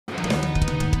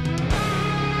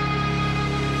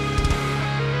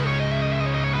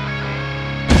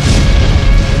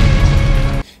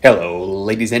Hello,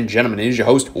 ladies and gentlemen, it is your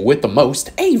host with the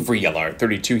most, Avery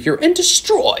LR32 here, and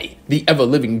destroy the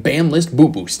ever-living ban list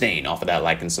boo-boo stain off of that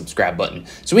like and subscribe button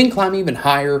so we can climb even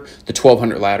higher the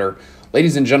 1200 ladder.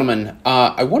 Ladies and gentlemen,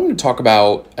 I wanted to talk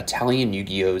about Italian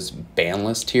Yu-Gi-Oh's ban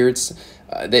list here. It's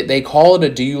they call it a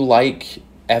do you like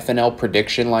FNL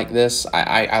prediction like this.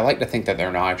 I like to think that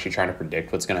they're not actually trying to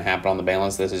predict what's going to happen on the ban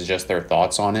list. This is just their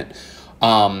thoughts on it.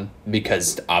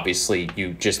 Because obviously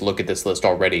you just look at this list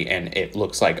already and it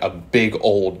looks like a big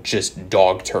old just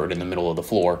dog turd in the middle of the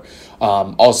floor.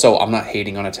 Also, I'm not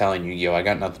hating on Italian Yu-Gi-Oh! I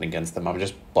got nothing against them. I'm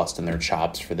just busting their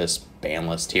chops for this ban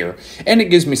list here. And it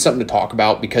gives me something to talk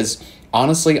about because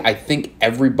honestly, I think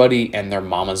everybody and their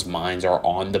mama's minds are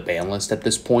on the ban list at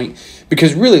this point.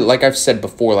 Because really, like I've said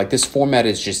before, like this format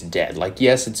is just dead. Like,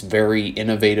 yes, it's very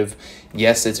innovative.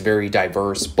 Yes, it's very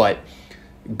diverse, but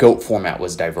GOAT format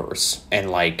was diverse,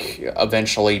 and like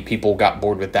eventually people got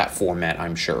bored with that format,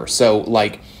 I'm sure. So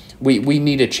like we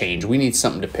need a change. We need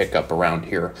something to pick up around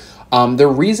here. Their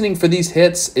reasoning for these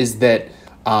hits is that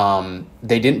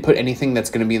they didn't put anything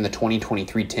that's going to be in the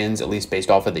 2023 tins, at least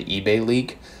based off of the eBay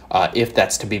leak, if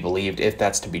that's to be believed, if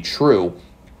that's to be true.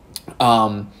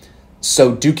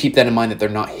 So do keep that in mind that they're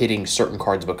not hitting certain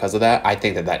cards because of that. I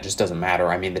think that just doesn't matter.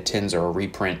 I mean, the tins are a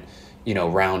reprint, you know,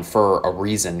 round for a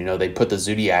reason. You know, they put the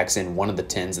Zodiacs in one of the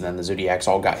tins and then the Zodiacs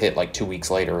all got hit like 2 weeks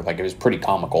later. Like, it was pretty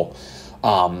comical.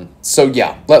 So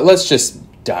yeah, let's just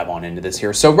dive on into this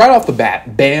here. So right off the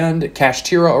bat, banned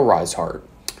Kashtira Arise Heart.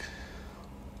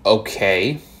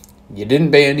 Okay, you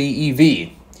didn't ban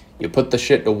EEV. You put the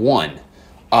shit to 1.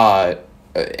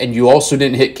 And you also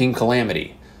didn't hit King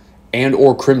Calamity and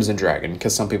or Crimson Dragon,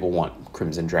 because some people want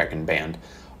Crimson Dragon banned.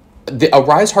 The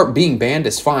Arise Heart being banned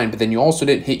is fine, but then you also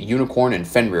didn't hit Unicorn and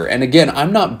Fenrir. And again,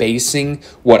 I'm not basing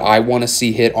what I want to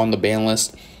see hit on the ban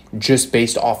list just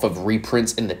based off of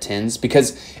reprints in the tins,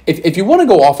 because if you want to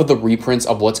go off of the reprints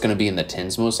of what's going to be in the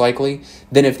tins most likely,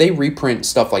 then if they reprint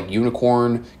stuff like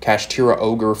Unicorn, Kashtira,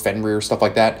 Ogre, Fenrir, stuff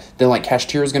like that, then like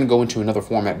Kashtira is going to go into another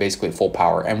format basically at full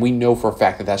power, and we know for a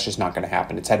fact that that's just not going to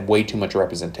happen. It's had way too much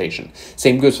representation.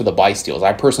 Same goes for the Bysteals.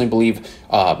 I personally believe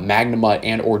Magnamut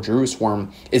and or Druid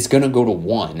Swarm is going to go to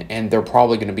 1, and they're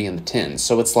probably going to be in the tins.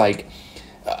 So it's like,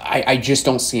 I just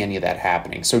don't see any of that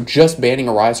happening. So just banning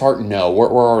Arise Heart, no, we're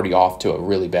already off to a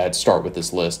really bad start with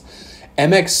this list.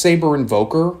 MX Saber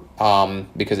Invoker,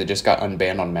 because it just got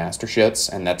unbanned on Master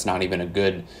Shits, and that's not even a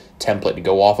good template to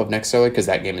go off of necessarily, because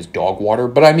that game is dog water.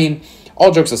 But I mean,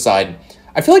 all jokes aside,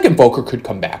 I feel like Invoker could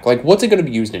come back. Like, what's it going to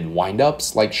be used in?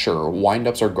 Windups? Like, sure,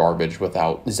 windups are garbage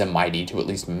without Zemmighty to at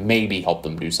least maybe help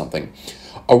them do something.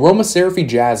 Aromatherapy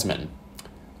Jasmine.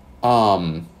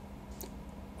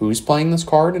 Who's playing this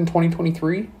card in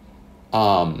 2023?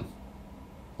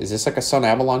 Is this like a Sun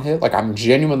Avalon hit? Like, I'm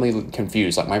genuinely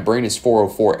confused. Like, my brain is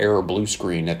 404 error blue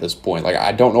screen at this point. Like,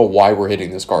 I don't know why we're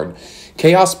hitting this card.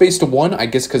 Chaos Space to 1, I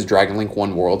guess because Dragon Link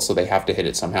won Worlds, so they have to hit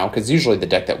it somehow. Because usually the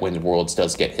deck that wins Worlds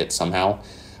does get hit somehow.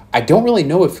 I don't really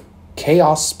know if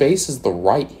Chaos Space is the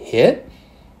right hit.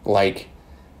 Like,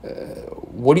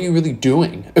 what are you really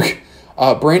doing?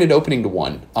 Branded opening to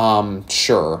 1.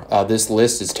 Sure, this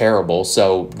list is terrible,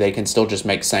 so they can still just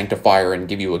make Sanctifier and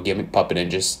give you a gimmick puppet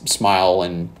and just smile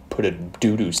and put a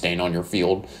doo-doo stain on your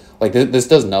field. Like, this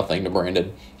does nothing to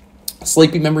Branded.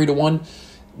 Sleepy Memory to 1.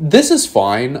 This is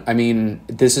fine. I mean,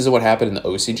 this is what happened in the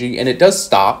OCG, and it does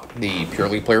stop the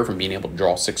Purely player from being able to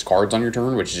draw 6 cards on your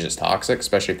turn, which is just toxic,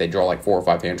 especially if they draw like 4 or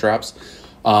 5 hand traps.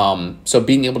 So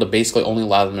being able to basically only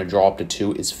allow them to draw up to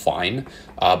 2 is fine.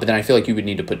 But then I feel like you would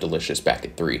need to put Delicious back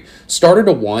at 3. Starter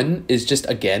to 1 is just,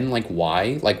 again, like,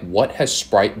 why? Like, what has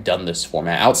Sprite done this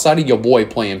format? Outside of your boy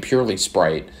playing purely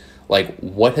Sprite, like,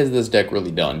 what has this deck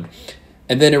really done?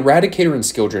 And then Eradicator and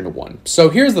Skill Drain to 1. So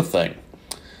here's the thing.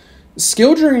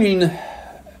 Skill Drain,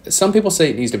 some people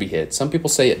say it needs to be hit. Some people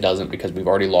say it doesn't because we've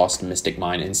already lost Mystic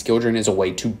Mine, and Skill Drain is a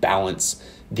way to balance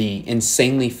the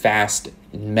insanely fast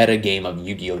meta game of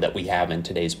Yu-Gi-Oh! That we have in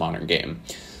today's modern game.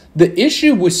 The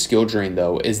issue with Skill Drain,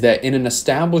 though, is that in an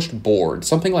established board,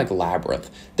 something like Labyrinth,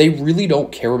 they really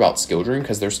don't care about Skill Drain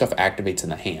because their stuff activates in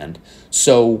the hand.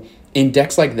 So in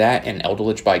decks like that, and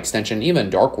Eldritch by extension, even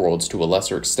Dark Worlds to a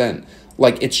lesser extent,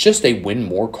 like, it's just a win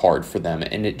more card for them,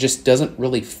 and it just doesn't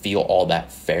really feel all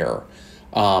that fair.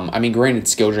 I mean, granted,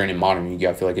 Skill Drain in Modern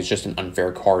Yu-Gi-Oh! I feel like it's just an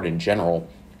unfair card in general,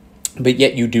 but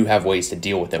yet you do have ways to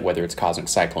deal with it, whether it's Cosmic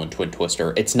Cyclone, Twin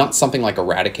Twister. It's not something like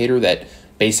Eradicator that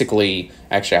basically,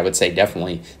 actually I would say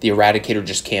definitely, the Eradicator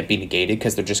just can't be negated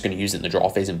because they're just going to use it in the draw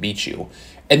phase and beat you.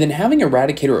 And then having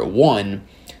Eradicator at 1,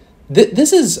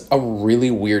 this is a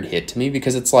really weird hit to me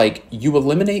because it's like you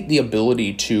eliminate the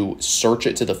ability to search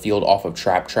it to the field off of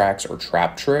Trap Tracks or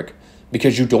Trap Trick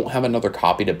because you don't have another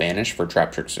copy to banish for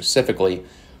Trap Trick specifically.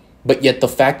 But yet the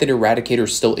fact that Eradicator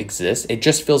still exists, it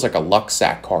just feels like a luck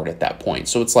sack card at that point.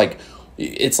 So it's like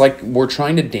we're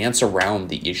trying to dance around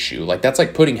the issue. Like, that's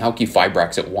like putting Halki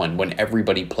Fibrax at 1 when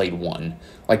everybody played 1.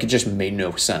 Like, it just made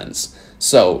no sense.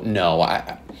 So, no,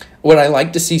 would I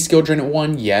like to see Skill Drain at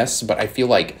 1? Yes, but I feel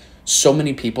like so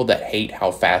many people that hate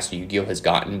how fast Yu-Gi-Oh! Has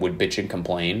gotten would bitch and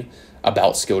complain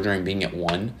about Skill Drain being at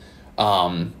 1.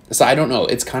 So I don't know.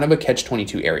 It's kind of a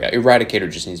catch-22 area. Eradicator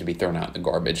just needs to be thrown out in the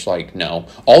garbage. Like, no.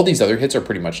 All these other hits are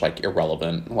pretty much, like,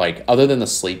 irrelevant. Like, other than the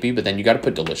Sleepy, but then you got to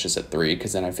put Delicious at 3,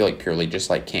 because then I feel like Purely just,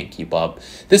 like, can't keep up.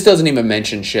 This doesn't even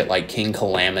mention shit like King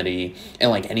Calamity and,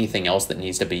 like, anything else that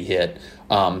needs to be hit.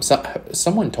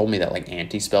 Someone told me that, like,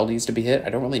 Anti-Spell needs to be hit. I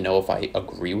don't really know if I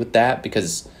agree with that,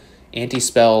 because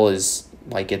Anti-Spell is,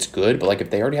 like, it's good, but, like, if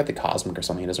they already have the Cosmic or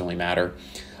something, it doesn't really matter.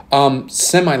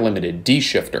 Semi-limited,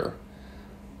 D-Shifter.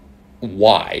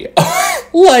 Why?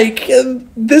 Like,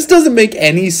 this doesn't make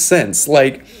any sense.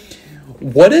 Like,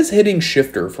 what does hitting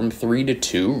Shifter from 3 to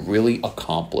 2 really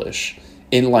accomplish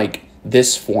in, like,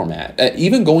 this format?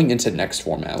 Even going into next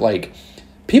format, like,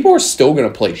 people are still going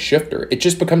to play Shifter. It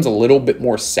just becomes a little bit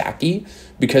more sacky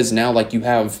because now, like, you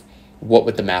have, what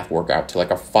would the math work out to?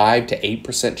 Like, a 5 to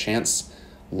 8% chance,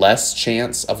 less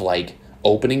chance of, like,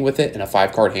 opening with it in a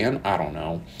 5-card hand? I don't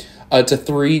know. To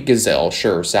 3, Gazelle,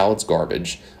 sure, Salad's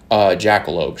garbage.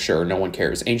 Jackalope, sure, no one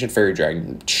cares. Ancient Fairy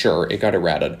Dragon, sure, it got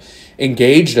errated.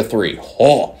 Engage to 3.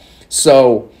 Oh,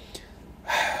 so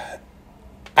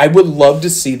I would love to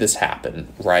see this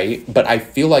happen, right? But I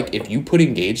feel like if you put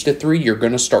Engage to 3, you're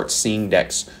going to start seeing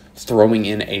decks throwing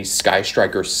in a Sky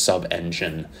Striker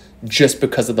sub-engine just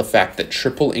because of the fact that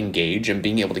triple Engage and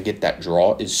being able to get that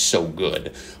draw is so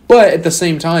good. But at the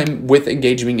same time, with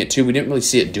Engage being at 2, we didn't really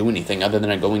see it do anything other than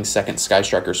a going second Sky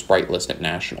Striker Sprite list at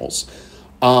Nationals.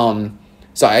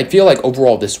 So I feel like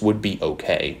overall this would be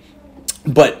okay.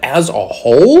 But as a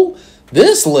whole,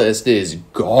 this list is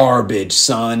garbage,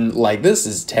 son. Like, this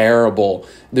is terrible.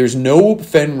 There's no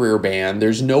Fenrir ban.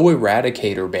 There's no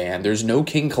Eradicator ban. There's no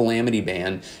King Calamity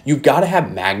ban. You've got to have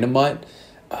Magnemite.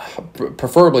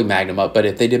 Preferably Magnemite, but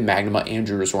if they did Magnemite and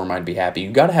Druidistorm, I'd be happy.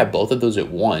 You got to have both of those at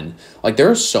 1. Like, there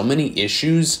are so many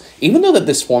issues, even though that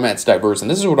this format's diverse,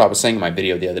 and this is what I was saying in my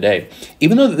video the other day,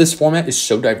 even though that this format is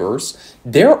so diverse,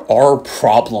 there are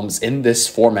problems in this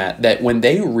format that when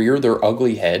they rear their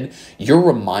ugly head, you're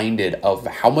reminded of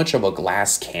how much of a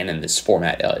glass cannon this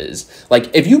format is. Like,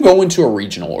 if you go into a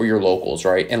regional or your locals,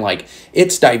 right, and, like,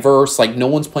 it's diverse, like, no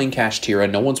one's playing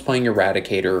Kashtira, no one's playing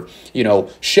Eradicator, you know,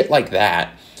 shit like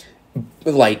that.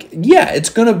 Like, yeah, it's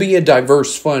going to be a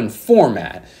diverse, fun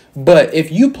format. But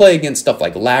if you play against stuff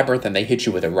like Labyrinth and they hit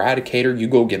you with Eradicator, you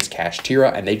go against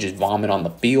Kashtira and they just vomit on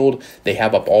the field, they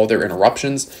have up all their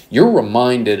interruptions, you're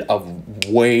reminded of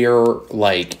where,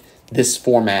 like, this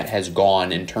format has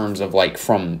gone in terms of, like,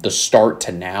 from the start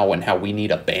to now and how we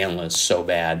need a ban list so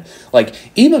bad. Like,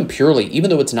 even Purely, even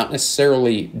though it's not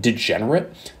necessarily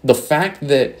degenerate, the fact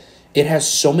that it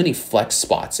has so many flex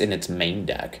spots in its main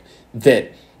deck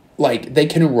that, like, they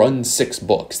can run 6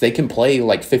 books. They can play,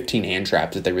 like, 15 hand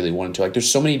traps if they really wanted to. Like, there's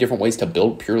so many different ways to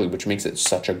build Purely, which makes it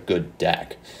such a good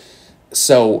deck.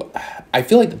 So, I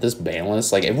feel like that this ban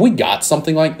list, like, if we got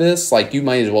something like this, like, you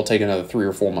might as well take another 3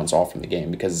 or 4 months off from the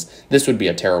game because this would be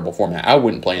a terrible format. I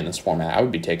wouldn't play in this format. I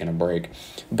would be taking a break.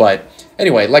 But,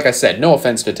 anyway, like I said, no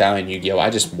offense to Italian Yu-Gi-Oh! I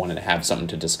just wanted to have something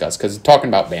to discuss because talking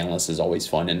about ban lists is always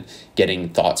fun and getting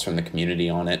thoughts from the community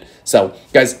on it. So,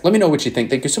 guys, let me know what you think.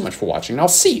 Thank you so much for watching, and I'll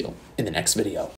see you in the next video.